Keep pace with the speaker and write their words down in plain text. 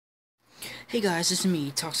Hey guys, it's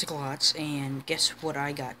me, Toxic Lotz, and guess what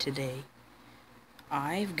I got today?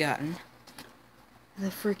 I've gotten the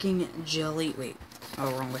freaking jelly,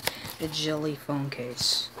 wrong way, the jelly phone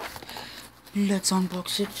case. Let's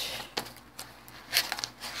unbox it.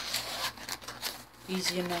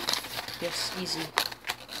 Easy enough. Yes, easy.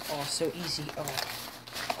 Oh, so easy.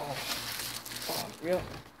 Real.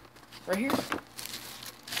 Right here.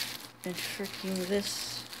 And freaking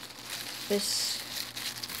this.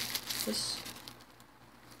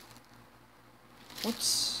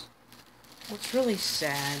 What's really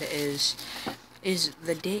sad is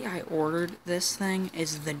the day I ordered this thing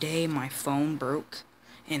is the day my phone broke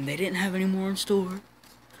and they didn't have any more in store.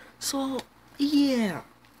 So yeah,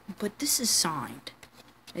 but this is signed,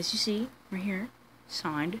 as you see right here,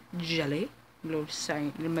 signed jelly, little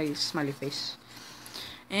smiley face.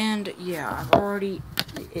 And yeah, I've already,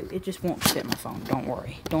 it just won't fit my phone, don't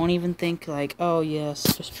worry. Don't even think like, oh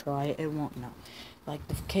yes, just try it, it won't, no. Like,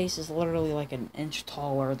 the case is literally like an inch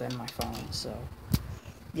taller than my phone, so,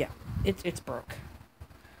 yeah, it's broke.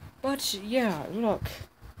 But, yeah, look,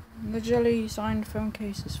 the jelly signed phone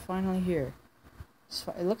case is finally here.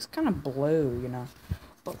 It looks kind of blue, you know,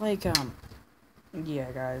 but like,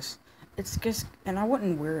 yeah, guys. It's just, and I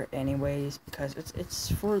wouldn't wear it anyways, because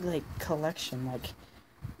it's for, like, collection, like,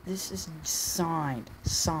 this is signed.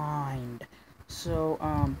 So,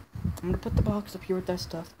 I'm gonna put the box up here with that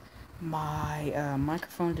stuff. My,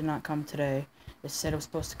 microphone did not come today. It said it was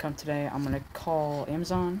supposed to come today. I'm gonna call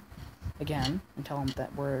Amazon again and tell them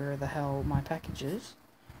that where the hell my package is.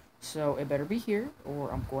 So, it better be here,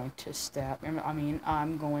 or I'm going to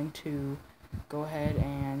I'm going to go ahead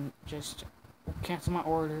and just cancel my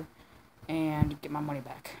order and get my money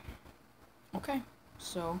back. Okay,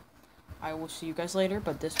 so I will see you guys later,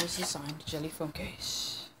 but this was the signed jelly phone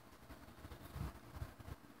case.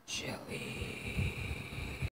 Jelly.